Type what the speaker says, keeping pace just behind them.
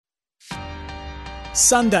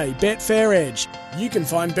Sunday Betfair Edge. You can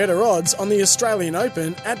find better odds on the Australian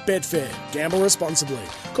Open at Betfair. Gamble responsibly.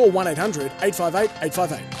 Call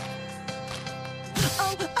 1-800-858-858.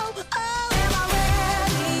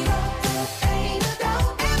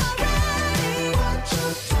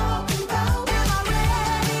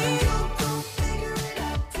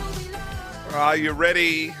 Are you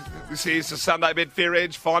ready? This is the Sunday Betfair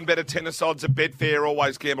Edge. Find better tennis odds at Betfair.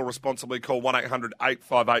 Always gamble responsibly. Call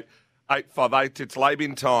 1-800-858-858. It's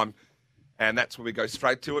lay-bin time. And that's where we go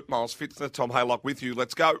straight to it. Miles Fitzner, Tom Haylock with you.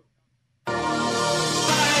 Let's go.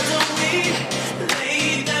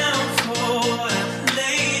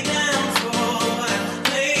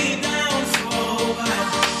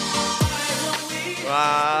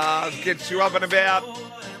 Gets you up and about.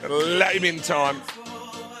 Lay-bin time.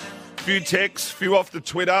 Few texts, few off the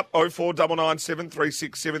Twitter, 0499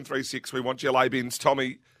 736 736. We want your lay-bins.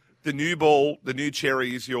 Tommy, the new ball, the new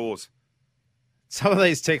cherry is yours. Some of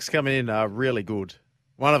these texts coming in are really good.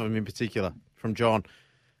 One of them in particular from John.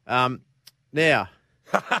 Now. Yes,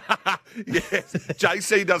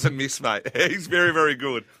 JC doesn't miss, mate. He's very, very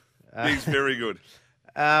good. He's very good.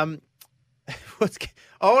 I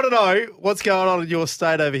want to know what's going on in your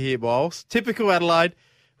state over here, Miles. Typical Adelaide,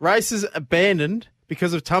 races abandoned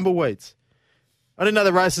because of tumbleweeds. I didn't know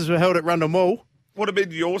the races were held at Rundle Mall. What about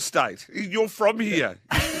your state? You're from here.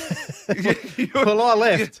 Well, I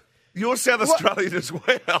left. You're South Australian as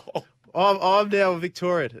well. I'm now a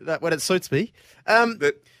Victorian, when it suits me.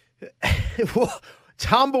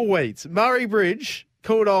 Tumbleweeds. Murray Bridge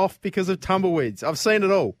called off because of tumbleweeds. I've seen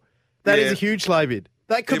it all. That is a huge lay-bin.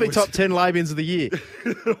 That could be top 10 lay-bins of the year.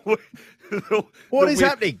 What is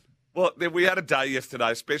happening? Well, we had a day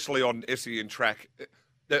yesterday, especially on SEN track.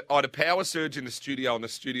 I had a power surge in the studio and the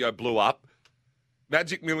studio blew up.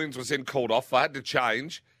 Magic Millions was then called off. I had to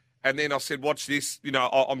change. And then I said, watch this. You know,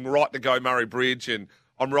 I'm right to go Murray Bridge and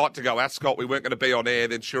I'm right to go Ascot. We weren't going to be on air.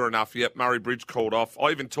 Then sure enough, Murray Bridge called off.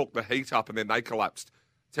 I even took the heat up and then they collapsed.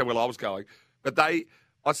 That's how well I was going. But I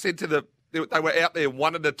said to they were out there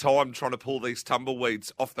one at a time trying to pull these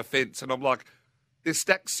tumbleweeds off the fence. And I'm like, they're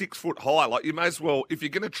stacked 6 foot high. Like, you may as well, if you're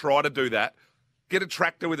going to try to do that, get a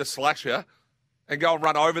tractor with a slasher and go and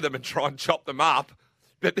run over them and try and chop them up.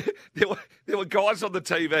 But there were guys on the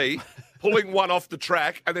TV pulling one off the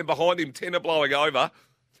track, and then behind him, 10 are blowing over.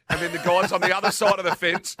 And then the guys on the other side of the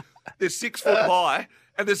fence, they're 6 foot high,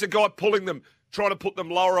 and there's a guy pulling them, trying to put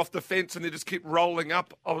them lower off the fence, and they just keep rolling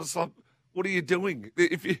up. I was like, what are you doing?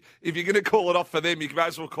 If you're going to call it off for them, you may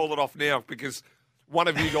as well call it off now, because one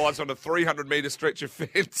of you guys on a 300-metre stretch of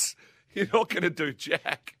fence, you're not going to do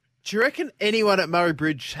jack. Do you reckon anyone at Murray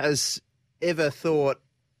Bridge has ever thought,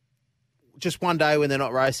 just one day when they're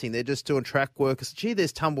not racing, they're just doing track work, gee,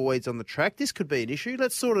 there's tumbleweeds on the track, this could be an issue,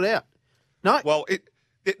 let's sort it out? No? Well,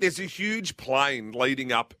 there's a huge plain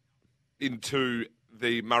leading up into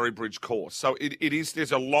the Murray Bridge course. So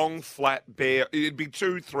there's a long, flat, bare, it'd be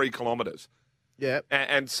 2-3 kilometres. Yeah.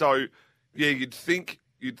 And so, yeah, you'd think...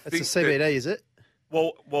 It's a CBD, is it?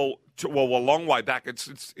 Well, a long way back.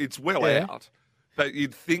 It's well out. But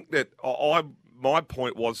you'd think that my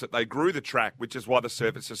point was that they grew the track, which is why the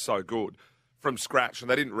surface is so good, from scratch, and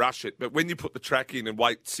they didn't rush it. But when you put the track in and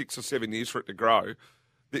wait 6 or 7 years for it to grow,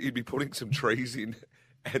 that you'd be putting some trees in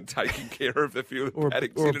and taking care of a few of the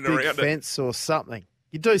paddocks in and around it. Or a big fence or something.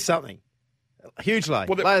 You do something. Huge lay.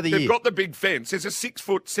 Well, lay of the year. They've got the big fence. There's a 6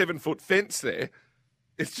 foot, 7 foot fence there.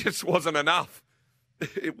 It just wasn't enough.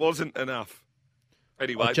 It wasn't enough.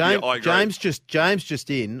 Anyway, I agree. James just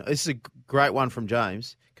in. This is a great one from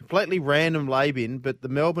James. Completely random lay-bin, but the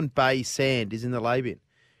Melbourne Bay sand is in the lay-bin.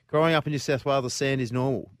 Growing up in New South Wales, the sand is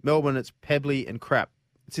normal. Melbourne, it's pebbly and crap.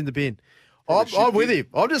 It's in the bin. I'm with him.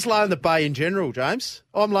 I'm just laying the bay in general, James.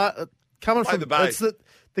 I'm coming from the bay. It's the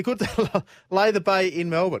good to lay the bay in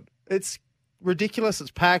Melbourne. It's ridiculous. It's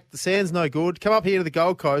packed. The sand's no good. Come up here to the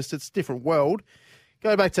Gold Coast. It's a different world.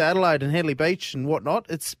 Go back to Adelaide and Henley Beach and whatnot.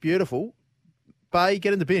 It's beautiful. Bay,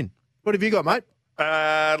 get in the bin. What have you got, mate?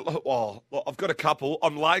 I've got a couple.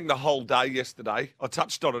 I'm laying the whole day yesterday. I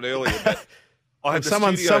touched on it earlier, but I had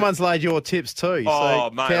someone's laid your tips too. Oh,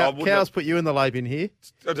 so mate, Cow's put you in the lay bin here.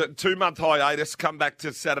 A 2-month hiatus, come back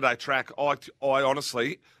to Saturday track. I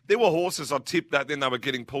honestly, there were horses I tipped that, then they were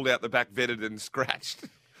getting pulled out the back, vetted and scratched.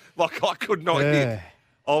 Like I could not hit.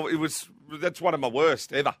 That's one of my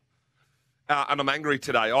worst ever. And I'm angry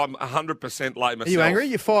today. I'm 100% lay myself. Are you angry?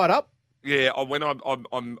 You fired up? Yeah,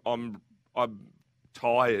 I'm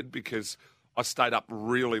tired because I stayed up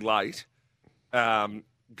really late. Glad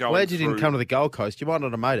you didn't come to the Gold Coast. You might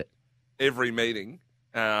not have made it. Every meeting,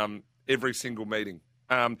 every single meeting.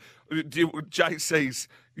 JC's,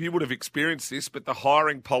 you would have experienced this, but the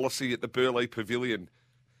hiring policy at the Burleigh Pavilion.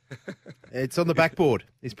 It's on the backboard.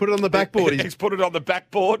 He's put it on the backboard. He's put it on the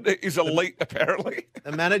backboard. He's elite, apparently.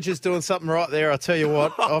 The manager's doing something right there. I'll tell you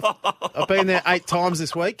what. I've been there 8 times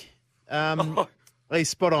this week. He's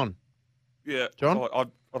spot on. Yeah,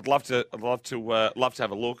 John? I'd love to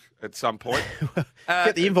have a look at some point.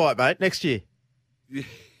 Get the invite, mate, next year.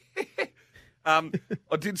 I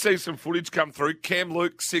did see some footage come through. Cam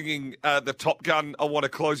Luke singing the Top Gun "I Want to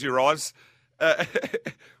Close Your Eyes"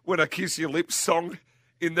 when I Kiss Your Lips song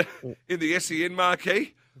in the SEN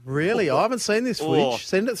marquee. Really? I haven't seen this footage.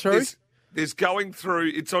 Send it through. There's going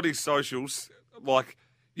through. It's on his socials. Like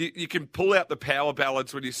you can pull out the power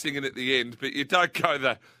ballads when you're singing at the end, but you don't go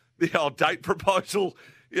the old date proposal.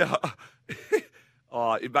 Yeah.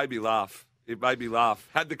 Oh, it made me laugh.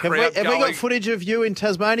 Had the crowd Have we got footage of you in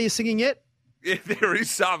Tasmania singing yet? Yeah, there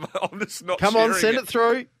is some. I'm just not. Come on, send it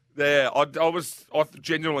through. Yeah, I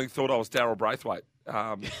genuinely thought I was Daryl Braithwaite.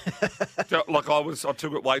 I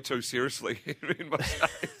took it way too seriously in my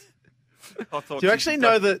states. Do you actually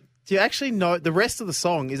know the rest of the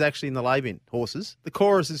song is actually in the lay bin, Horses? The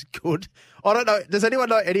chorus is good. I don't know. Does anyone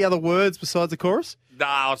know any other words besides the chorus? No,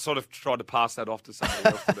 I sort of tried to pass that off to somebody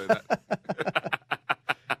else to do that.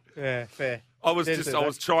 Yeah, fair. I was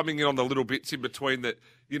chiming in on the little bits in between that,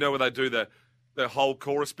 where they do the whole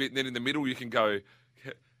chorus bit, and then in the middle you can go,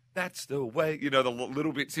 that's the way, the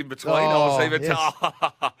little bits in between. I was even yes.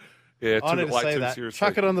 Yeah, I need took it to way see too that. seriously.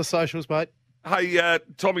 Chuck it on the socials, mate. Hey,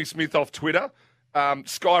 Tommy Smith off Twitter.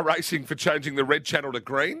 Sky Racing for changing the red channel to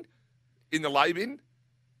green in the lay bin.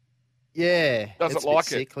 Yeah. Doesn't it's like a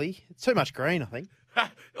bit sickly. It's too much green, I think.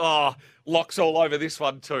 Locks all over this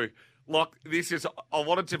one too. I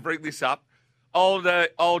wanted to bring this up. Old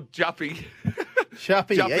Juppy.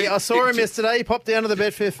 Juppy. I saw him yesterday. He popped down to the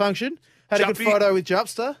Betfair function. Had a good photo with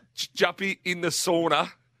Jupster. Juppy in the sauna.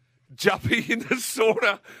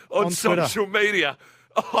 On social media.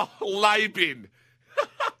 Oh, lay bin.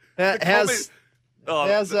 He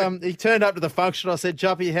turned up to the function. I said,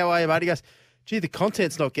 Juppy, how are you, mate? He goes, gee, the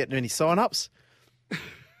content's not getting any sign-ups.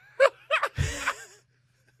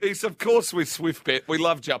 He's, of course, with SwiftBet. We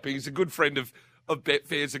love Juppy. He's a good friend of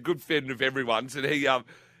Betfair. He's a good friend of everyone's. And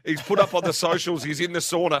he's put up on the socials. He's in the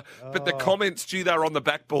sauna. But the comments, they're on the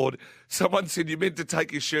backboard. Someone said you meant to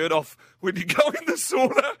take your shirt off when you go in the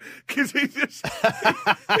sauna because he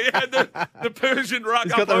had the Persian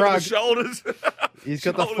rug up over the shoulders. He's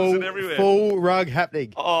got the full rug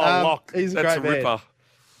happening. Lock. He's a That's great man. ripper.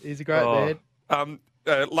 He's a great man.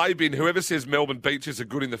 Laybin, whoever says Melbourne beaches are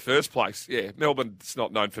good in the first place, yeah, Melbourne's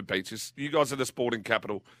not known for beaches. You guys are the sporting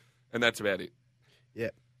capital, and that's about it. Yeah.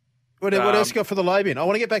 What else you got for the Laybin? I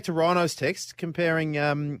want to get back to Rhino's text, comparing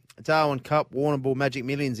Darwin Cup, Warrnambool, Magic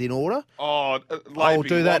Millions in order. I'll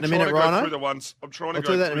do that in a minute, Rhino. I'm trying to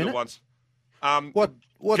go through the ones.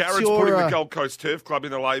 What's Garrett's your, putting the Gold Coast Turf Club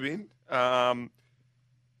in the Laybin.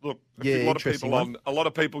 Look, yeah, a lot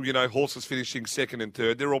of people, horses finishing second and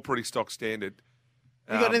third. They're all pretty stock standard.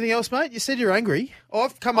 You got anything else, mate? You said you're angry.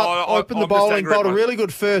 I've come up, opened the I'm bowling, bowled a really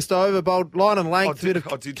good first over, bowled line and length, bit of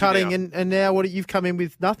cutting, and now you've come in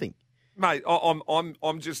with nothing. Mate,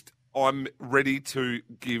 I'm ready to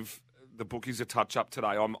give the bookies a touch up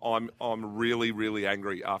today. I'm really, really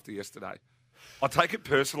angry after yesterday. I take it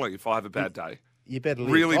personally if I have a bad day. You better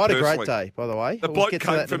leave. Really I had a personally. great day, by the way. We'll get to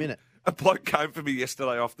that in a minute. A bloke came for me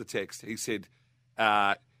yesterday off the text. He said,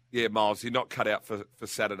 yeah, Miles, you're not cut out for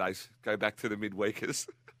Saturdays. Go back to the midweekers.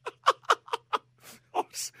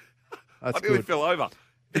 I nearly fell over.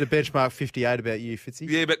 Bit of benchmark 58 about you, Fitzy.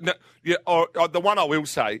 Yeah, but no, the one I will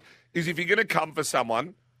say is if you're going to come for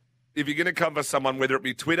someone, whether it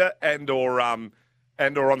be Twitter and or on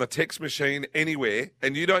the text machine anywhere,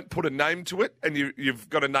 and you don't put a name to it, and you've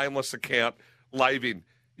got a nameless account, Laybin,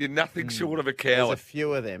 you're nothing short of a coward. There's a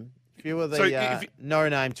few of them. Few of the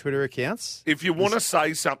no-name Twitter accounts. If you want to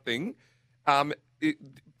say something,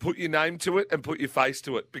 put your name to it and put your face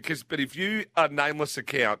to it. But if you are a nameless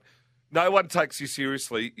account, no one takes you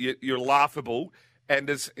seriously. You're laughable. And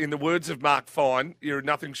as in the words of Mark Fine, you're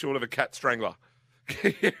nothing short of a cat strangler.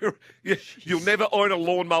 You'll never own a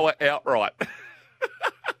lawnmower outright.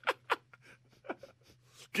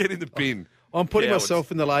 Get in the bin. I'm putting myself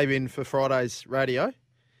in the Laybin for Friday's radio.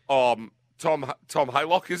 Tom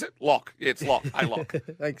Haylock, is it? Lock. Yeah, it's Lock.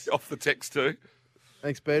 Haylock. Thanks. Off the text too.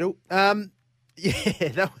 Thanks, Beetle. Yeah,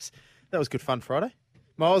 that was good fun Friday.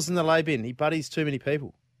 Miles in the Laybin. He buddies too many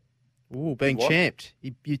people. Ooh, being champed.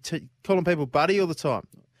 You calling people buddy all the time.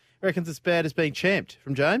 Reckons it's bad as being champed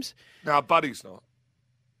from James? No, buddy's not.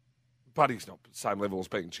 Buddy's not the same level as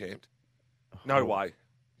being champed. No way.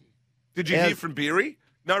 Did you hear from Beery?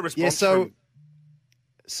 No response. Yeah,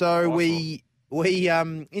 so from... we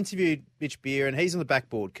interviewed Mitch Beer, and he's on the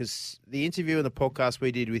backboard because the interview and the podcast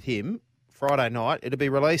we did with him Friday night, it'll be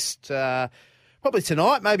released probably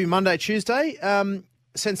tonight, maybe Monday, Tuesday.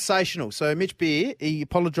 Sensational. So Mitch Beer, he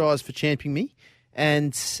apologised for championing me,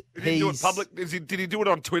 and Did he do it public? Did he do it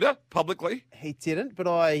on Twitter publicly? He didn't, but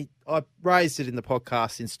I raised it in the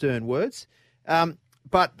podcast in stern words.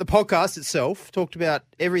 But the podcast itself talked about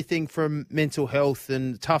everything from mental health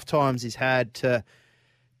and tough times he's had to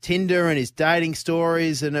Tinder and his dating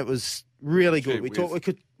stories, and it was really good. We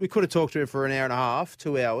could have talked to him for an hour and a half,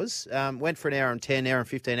 2 hours. Went for an hour and 10, hour and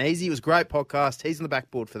 15 easy. It was a great podcast. He's on the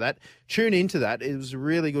backboard for that. Tune into that. It was a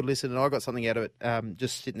really good listen, and I got something out of it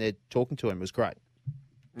just sitting there talking to him. It was great.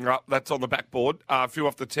 Right, that's on the backboard. A few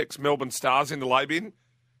off the text. Melbourne Stars in the lay bin.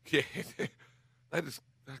 Yeah, they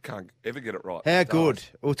can't ever get it right. How Stars. good.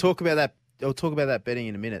 We'll talk about that. I'll talk about that betting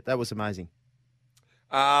in a minute. That was amazing.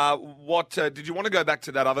 Did you want to go back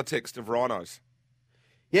to that other text of Rhinos?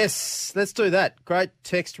 Yes, let's do that. Great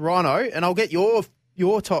text, Rhino, and I'll get your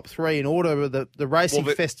top three in order of the racing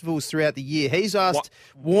festivals throughout the year. He's asked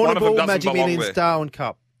Warrnambool, Magic Millions, Darwin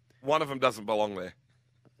Cup. One of them doesn't belong there.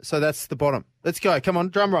 So that's the bottom. Let's go. Come on,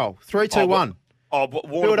 drum roll. 3, 2, 1. But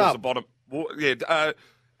Warrnambool's the bottom.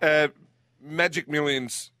 Magic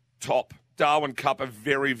Millions top. Darwin Cup a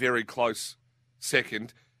very, very close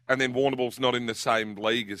second. And then Warrnambool's not in the same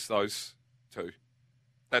league as those two.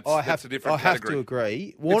 That's a different category. I have to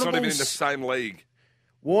agree. It's not even in the same league.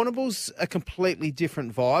 Warrnambool's a completely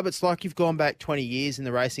different vibe. It's like you've gone back 20 years in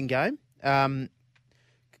the racing game.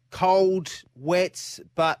 Cold, wet,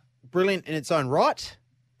 but brilliant in its own right.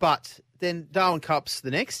 But then Darwin Cup's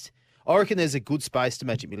the next. I reckon there's a good space to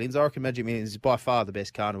Magic Millions. I reckon Magic Millions is by far the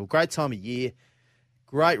best carnival. Great time of year.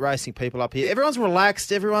 Great racing people up here. Everyone's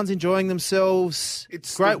relaxed. Everyone's enjoying themselves.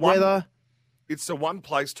 It's great weather. It's the one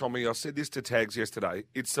place, Tommy, I said this to Tags yesterday,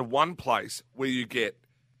 it's the one place where you get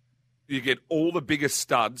all the biggest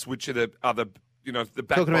studs, which are the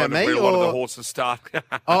backbone of where a lot of the horses start.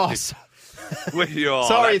 Oh, where you are.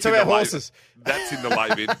 Sorry, it's about horses. That's in the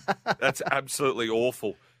lay bin. That's absolutely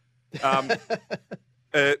awful.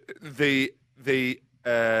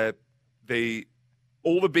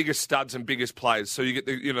 All the biggest studs and biggest players. So you get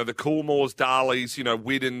the Coolmores, Darleys,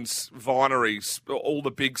 Widdens, Vineries, all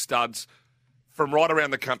the big studs from right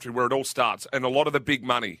around the country where it all starts, and a lot of the big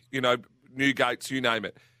money, Newgates, you name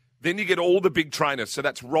it. Then you get all the big trainers. So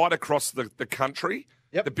that's right across the country.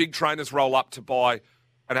 Yep. The big trainers roll up to buy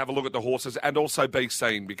and have a look at the horses and also be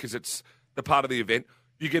seen because it's the part of the event.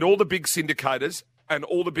 You get all the big syndicators and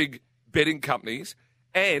all the big betting companies,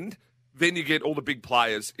 and then you get all the big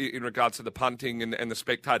players in regards to the punting and the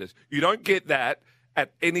spectators. You don't get that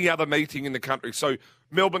at any other meeting in the country. So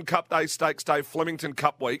Melbourne Cup Day, Stakes Day, Flemington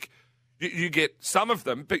Cup Week, you get some of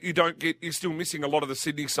them, but you're still missing a lot of the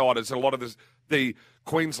Sydney siders and a lot of the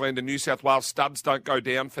Queensland and New South Wales studs don't go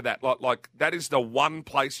down for that. Like that is the one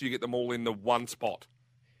place you get them all in the one spot.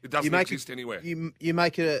 It doesn't exist anywhere. You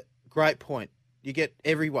make a great point. You get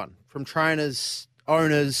everyone from trainers,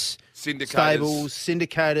 owners, stables,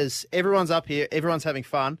 syndicators. Everyone's up here. Everyone's having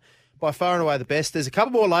fun. By far and away the best. There's a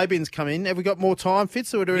couple more lay bins come in. Have we got more time,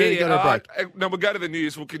 Fitz, or do we go to a break? No, we'll go to the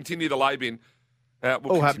news. We'll continue the lay bin.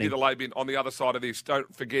 We'll continue the lay bin on the other side of this.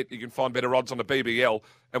 Don't forget you can find better odds on the BBL.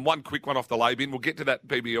 And one quick one off the lay bin. We'll get to that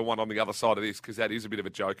BBL one on the other side of this because that is a bit of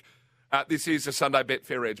a joke. This is the Sunday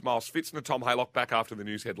Betfair Edge. Miles Fitz and Tom Haylock back after the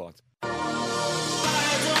news headlines.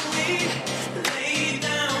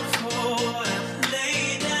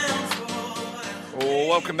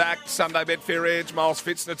 Welcome back. Sunday Betfair Edge. Miles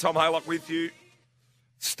Fitz and Tom Haylock with you.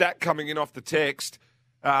 Stat coming in off the text.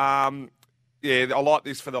 I like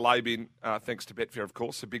this for the lay bin, thanks to Betfair, of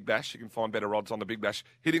course. The Big Bash, you can find better odds on the Big Bash.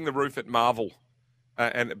 Hitting the roof at Marvel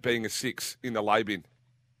and it being a 6 in the lay bin.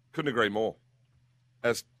 Couldn't agree more.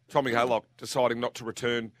 As Tommy Haylock deciding not to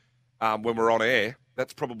return when we're on air,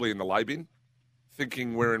 that's probably in the lay bin.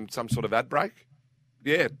 Thinking we're in some sort of ad break.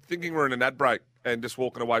 Yeah, thinking we're in an ad break and just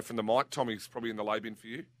walking away from the mic. Tommy's probably in the lay bin for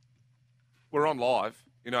you. We're on live.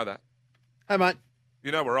 You know that. Hey, mate.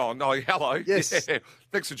 You know we're on. Oh, hello. Yes. Yeah.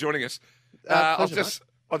 Thanks for joining us. Pleasure,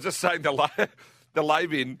 I was just saying the lay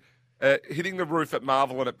bin, hitting the roof at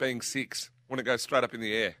Marvel and it being 6 when it goes straight up in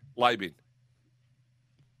the air. Lay bin.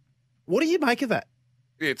 What do you make of that?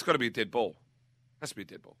 Yeah, it's got to be a dead ball. Has to be a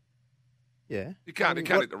dead ball. Yeah. You can't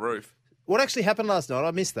hit the roof. What actually happened last night? I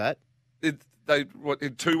missed that.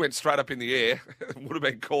 2 went straight up in the air. Would have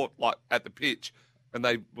been caught like at the pitch, and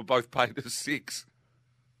they were both paid as 6.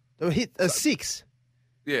 They were hit a 6?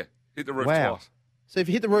 Yeah, hit the roof wow. twice. So if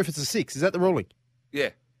you hit the roof, it's a 6. Is that the ruling?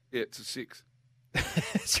 Yeah, it's a 6.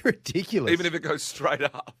 It's ridiculous. even if it goes straight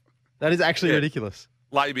up. That is actually ridiculous.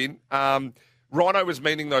 Labin. Rhino was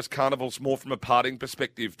meaning those carnivals more from a partying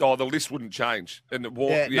perspective. Oh, the list wouldn't change. And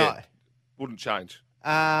No. wouldn't change.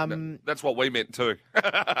 That's what we meant too.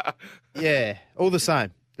 Yeah, all the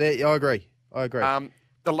same. I agree.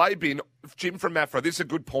 The Labin, Jim from Mafra, this is a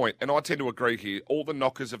good point, and I tend to agree here. All the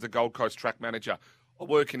knockers of the Gold Coast track manager. I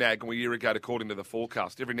work in ag and we irrigate according to the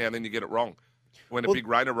forecast. Every now and then you get it wrong when a big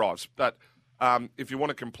rain arrives. But if you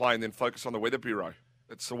want to complain, then focus on the Weather Bureau.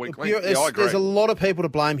 It's the week length. I agree. There's a lot of people to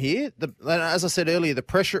blame here. As I said earlier, the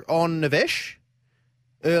pressure on Navesh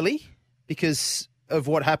early because of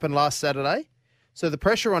what happened last Saturday. So the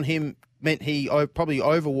pressure on him meant he probably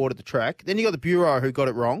overwatered the track. Then you got the Bureau who got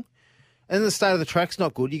it wrong. And the state of the track's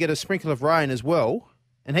not good. You get a sprinkle of rain as well.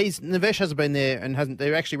 And Navesh hasn't been there and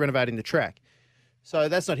they're actually renovating the track. So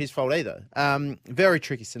that's not his fault either. Very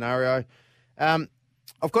tricky scenario.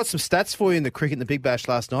 I've got some stats for you in the cricket in the Big Bash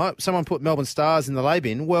last night. Someone put Melbourne Stars in the lay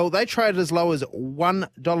bin. Well, they traded as low as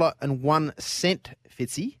 $1.01,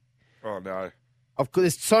 Fitzy. Oh, no.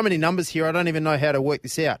 There's so many numbers here, I don't even know how to work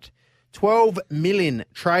this out. 12 million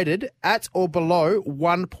traded at or below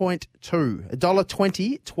 1.2.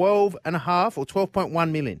 $1.20, 12.5 or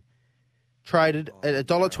 12.1 million. Traded at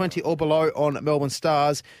 $1.20 or below on Melbourne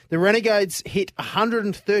Stars. The Renegades hit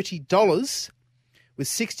 $130 with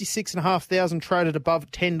 66,500 traded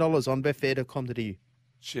above $10 on betfair.com.au.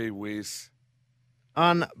 Gee whiz.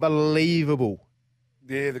 Unbelievable.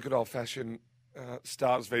 Yeah, the good old-fashioned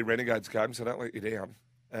Stars v Renegades game, so don't let you down.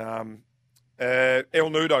 El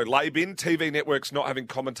Nudo, Labin, TV networks not having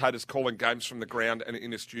commentators calling games from the ground and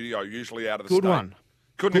in a studio, usually out of the Good state. one.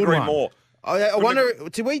 Couldn't agree more. I wonder,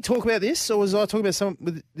 did we talk about this, or was I talking about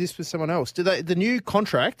this with someone else? The new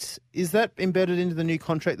contract, is that embedded into the new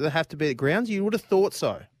contract that they have to be at grounds? You would have thought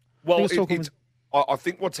so. Well, I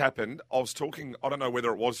think what's happened, I was talking, I don't know whether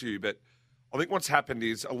it was you, but I think what's happened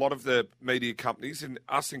is a lot of the media companies, and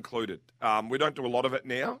us included, we don't do a lot of it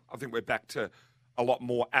now. I think we're back to a lot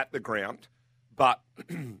more at the ground. But,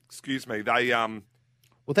 excuse me, they...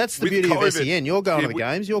 Well, that's the beauty of SEN. You're going to the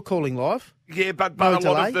games. You're calling live. Yeah, but a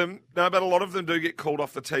lot of them. No, but a lot of them do get called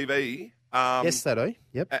off the TV. Yes, they do.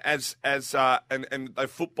 Yep. And they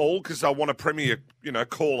football because they want a premier,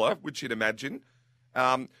 caller, which you'd imagine.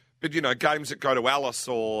 But games that go to Alice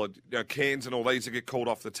or Cairns and all these that get called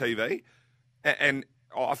off the TV. And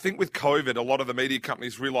I think with COVID, a lot of the media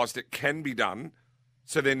companies realised it can be done.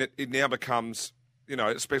 So then it now becomes,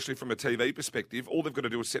 especially from a TV perspective, all they've got to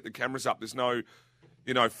do is set the cameras up. There's no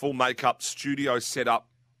full makeup studio set up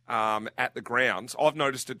at the grounds. I've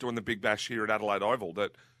noticed it doing the Big Bash here at Adelaide Oval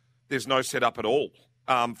that there's no setup at all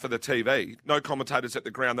for the TV. No commentators at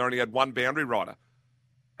the ground. They only had one boundary rider,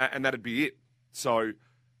 and that'd be it. So,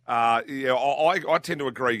 I tend to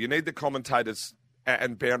agree. You need the commentators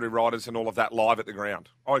and boundary riders and all of that live at the ground.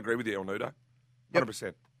 I agree with you, El Nudo.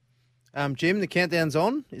 100%. Jim, the countdown's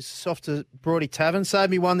on. It's off to Broady Tavern. Save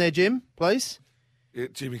me one there, Jim, please. Yeah,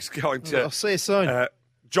 Jimmy's going to... I'll see you soon.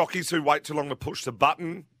 Jockeys who wait too long to push the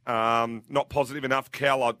button, not positive enough.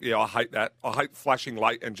 Cal, I hate that. I hate flashing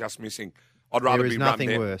late and just missing. I'd rather be run down.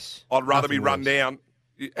 Nothing worse. I'd rather be run down.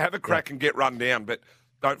 Have a crack and get run down, but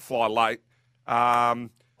don't fly late. I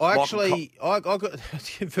got...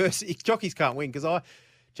 Jockeys can't win because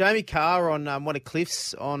Jamie Carr on one of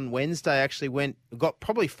Cliff's on Wednesday actually got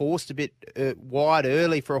probably forced a bit wide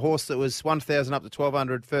early for a horse that was 1,000 up to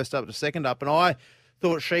 1,200, first up to second up. And I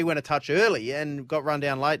thought she went a touch early and got run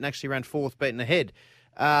down late and actually ran fourth, beaten ahead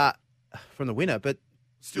from the winner. But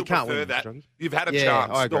still you can't prefer win that. Jockeys. You've had a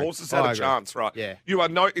chance. I agree. The horse has had a chance, right? Yeah.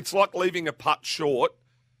 It's like leaving a putt short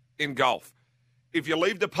in golf. If you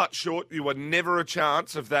leave the putt short, you are never a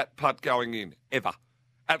chance of that putt going in, ever.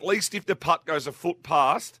 At least if the putt goes a foot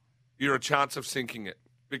past, you're a chance of sinking it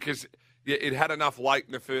because it had enough weight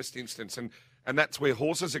in the first instance. And that's where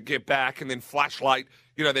horses that get back and then flash late,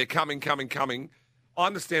 they're coming. I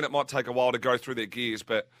understand it might take a while to go through their gears,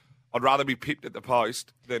 but I'd rather be pipped at the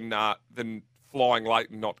post than flying late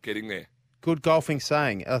and not getting there. Good golfing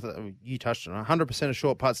saying. You touched on it. 100% of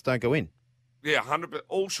short putts don't go in. Yeah, 100%.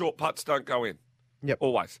 All short putts don't go in. Yep.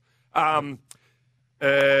 Always. What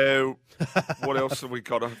else have we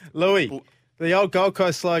got? Louis, the old Gold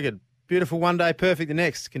Coast slogan, beautiful one day, perfect the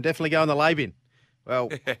next, can definitely go in the lay bin. Well,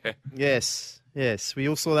 yes. We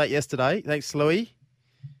all saw that yesterday. Thanks, Louis.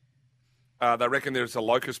 They reckon there's a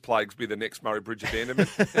locust plagues be the next Murray Bridge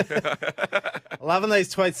abandonment. Loving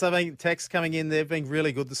these tweets. Texts coming in. They've been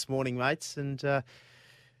really good this morning, mates. And I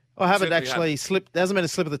haven't actually slipped. There hasn't been a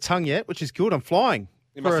slip of the tongue yet, which is good. I'm flying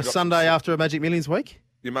for a Sunday after a Magic Millions week.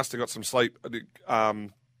 You must have got some sleep.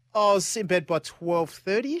 I was in bed by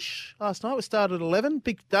 12:30ish last night. We started at 11.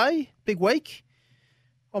 Big day, big week.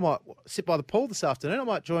 I might sit by the pool this afternoon. I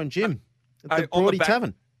might join Jim at the Broady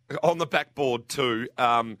Tavern. On the backboard too,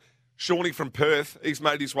 Shawnee from Perth, he's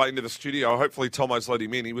made his way into the studio. Hopefully Tomo's let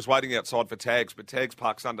him in. He was waiting outside for Tags, but Tags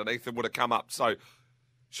parks underneath and would have come up. So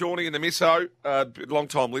Shawnee and the Misso,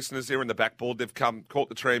 long-time listeners there in the backboard, they've caught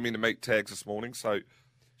the tram in to meet Tags this morning. So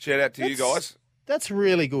shout out to you guys. That's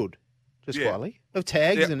really good, just quietly. Of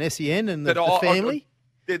Tags and SEN and the family.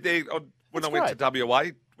 When I went to WA,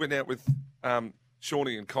 went out with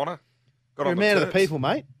Shawnee and Connor. You're a man of the people,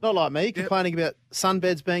 mate. Not like me, complaining about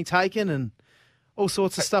sunbeds being taken and all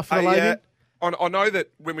sorts of stuff for the Labian. I know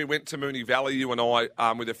that when we went to Moonee Valley, you and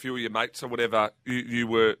I, with a few of your mates or whatever, you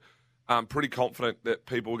were pretty confident that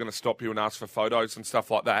people were going to stop you and ask for photos and stuff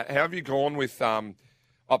like that. How have you gone with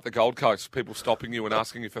up the Gold Coast, people stopping you and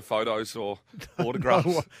asking you for photos or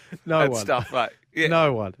autographs? no one. Stuff, mate. Yeah.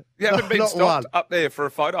 No one. You haven't been stopped up there for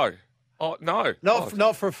a photo? Oh, no.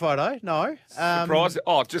 Not for a photo, no. Surprise.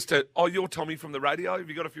 You're Tommy from the radio? Have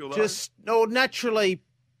you got a few of those? Naturally,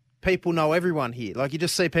 people know everyone here. Like, you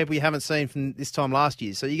just see people you haven't seen from this time last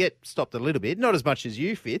year. So you get stopped a little bit. Not as much as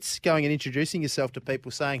you, Fitz, going and introducing yourself to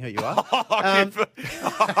people saying who you are.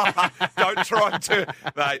 Don't try to,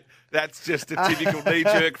 mate. That's just a typical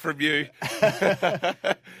knee-jerk from you.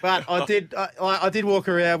 But I did walk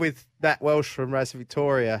around with Matt Welsh from Racing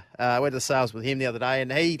Victoria. I went to sales with him the other day,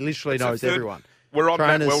 and he literally knows everyone. We're on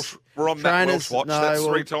Matt Welsh. We're on Matt Welsh watch. That's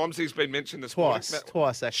 3 times he's been mentioned this morning.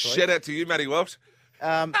 Twice, actually. Shout out to you, Matty Welsh.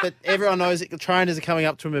 But everyone knows that the trainers are coming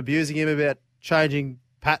up to him, abusing him about changing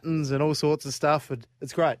patterns and all sorts of stuff, and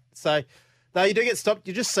it's great. So, though you do get stopped,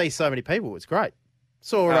 you just see so many people. It's great.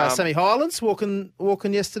 Saw Sammy Highlands walking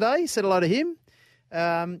yesterday. Said hello to him.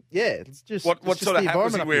 It's just what just sort of hat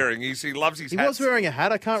was he wearing? He loves his hats. He was wearing a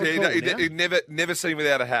hat. I can't recall. He'd never seen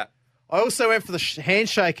without a hat. I also went for the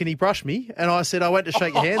handshake, and he brushed me, and I said, "I went to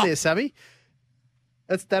shake your hand there, Sammy."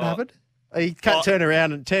 That happened. He turned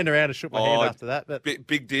around and shook my hand after that. But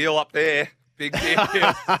big deal up there. Big deal.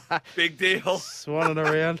 Big deal. Swanning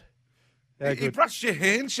around. He brushed your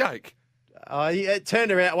handshake. He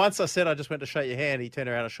turned around. Once I said I just went to shake your hand, he turned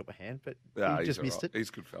around and shook my hand, but he just missed it. He's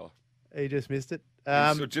a good fella. He just missed it.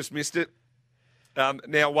 Just missed it.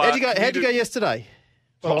 Now, how'd you go yesterday?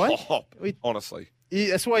 Honestly.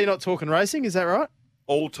 That's why you're not talking racing, is that right?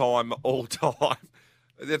 All time.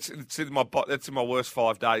 That's in my worst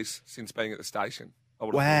 5 days since being at the station.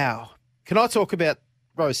 Wow. Can I talk about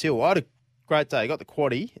Rose Hill? I had a great day. I got the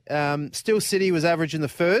quaddie. Steel City was average in the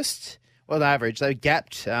first. Well, the average. They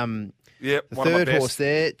gapped the third horse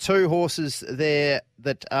there. 2 horses there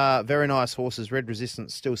that are very nice horses. Red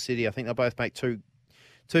Resistance, Steel City. I think they'll both make two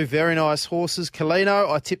very nice horses. Colino,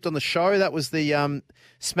 I tipped on the show. That was the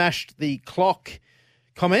smashed the clock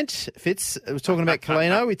comment. Fitz was talking about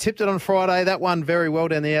Colino. We tipped it on Friday. That one very well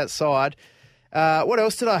down the outside. What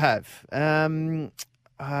else did I have?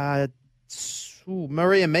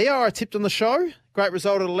 Maria Mia, I tipped on the show. Great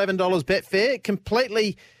result at $11 Betfair.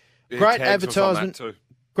 Completely great advertisement.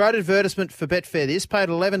 Great advertisement for Betfair. This paid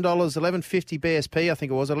 $11, $11.50 BSP, I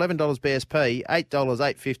think it was, $11 BSP, $8,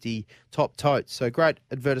 $8.50 top tote. So great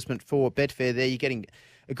advertisement for Betfair there. You're getting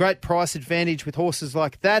a great price advantage with horses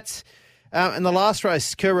like that. And the last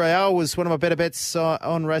race, Cur Royale, was one of my better bets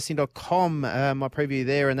on racing.com, my preview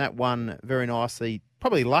there, and that won very nicely.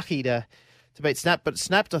 Probably lucky to beat Snap, but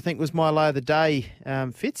Snapped, I think, was my low of the day,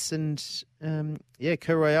 Fitz. And,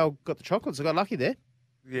 Cur Royale got the chocolates. I got lucky there.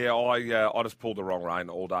 Yeah, I just pulled the wrong rein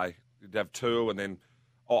all day. You'd have 2, and then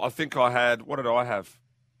I think I had, what did I have?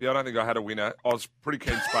 Yeah, I don't think I had a winner. I was pretty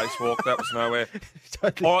keen spacewalk. That was nowhere.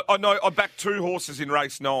 Totally. I know I backed 2 horses in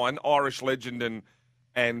race 9, Irish Legend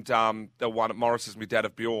and the one at Morris's, my dad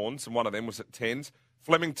of Bjorn's, and one of them was at 10s.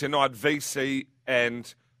 Flemington, I had VC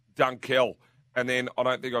and Dunkell. And then I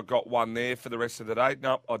don't think I got one there for the rest of the day.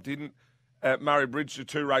 No, I didn't. Murray Bridge, the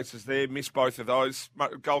 2 races there, missed both of those.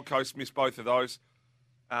 Gold Coast missed both of those.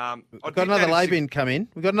 We've got another lay-bin come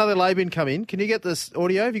in. Can you get this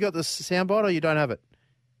audio? Have you got this soundbite or you don't have it?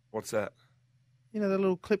 What's that? You know, the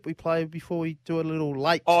little clip we play before we do a little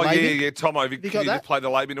late. Oh, lay-bin? yeah. Tomo, can you just play the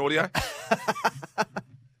lay-bin audio?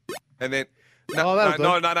 And then... No, not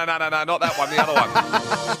that one, the other one.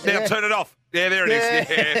 Now turn it off. Yeah, there it is.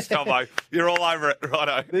 Yes, Tomo. You're all over it.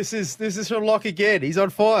 Righto. This is from Locke again. He's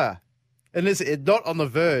on fire. And this is not on the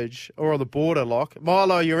verge or on the border, Locke.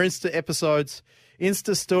 Milo, your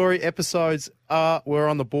Insta story episodes were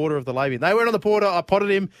on the border of the lay-bin. They were on the border. I potted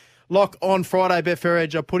him, Locke, on Friday, Betfair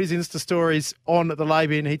Edge. I put his Insta stories on the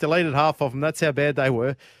lay-bin. He deleted half of them. That's how bad they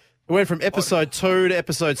were. It went from episode 2 to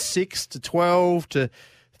episode 6 to 12 to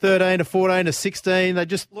 13 to 14 to 16. They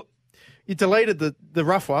just look. You deleted the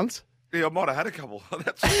rough ones. Yeah, I might have had a couple.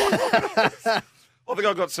 That's right. I think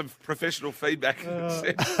I got some professional feedback.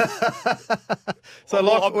 So,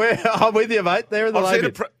 I'm with you, mate. They're in the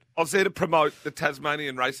Labian. I was there to promote the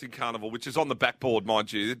Tasmanian Racing Carnival, which is on the backboard,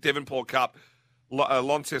 mind you. The Devonport Cup,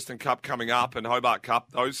 Launceston Cup coming up, and Hobart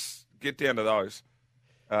Cup. Those, get down to those.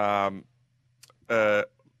 They're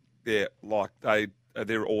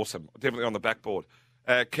awesome. Definitely on the backboard.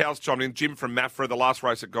 Cows chimed in. Jim from Maffra, the last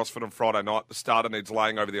race at Gosford on Friday night. The starter needs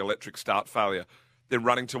laying over the electric start failure. They're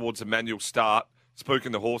running towards a manual start,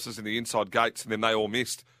 spooking the horses in the inside gates, and then they all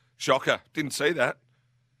missed. Shocker. Didn't see that.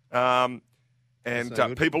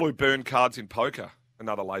 People who burn cards in poker,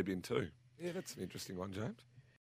 another lay bin too. Yeah, that's an interesting one, James.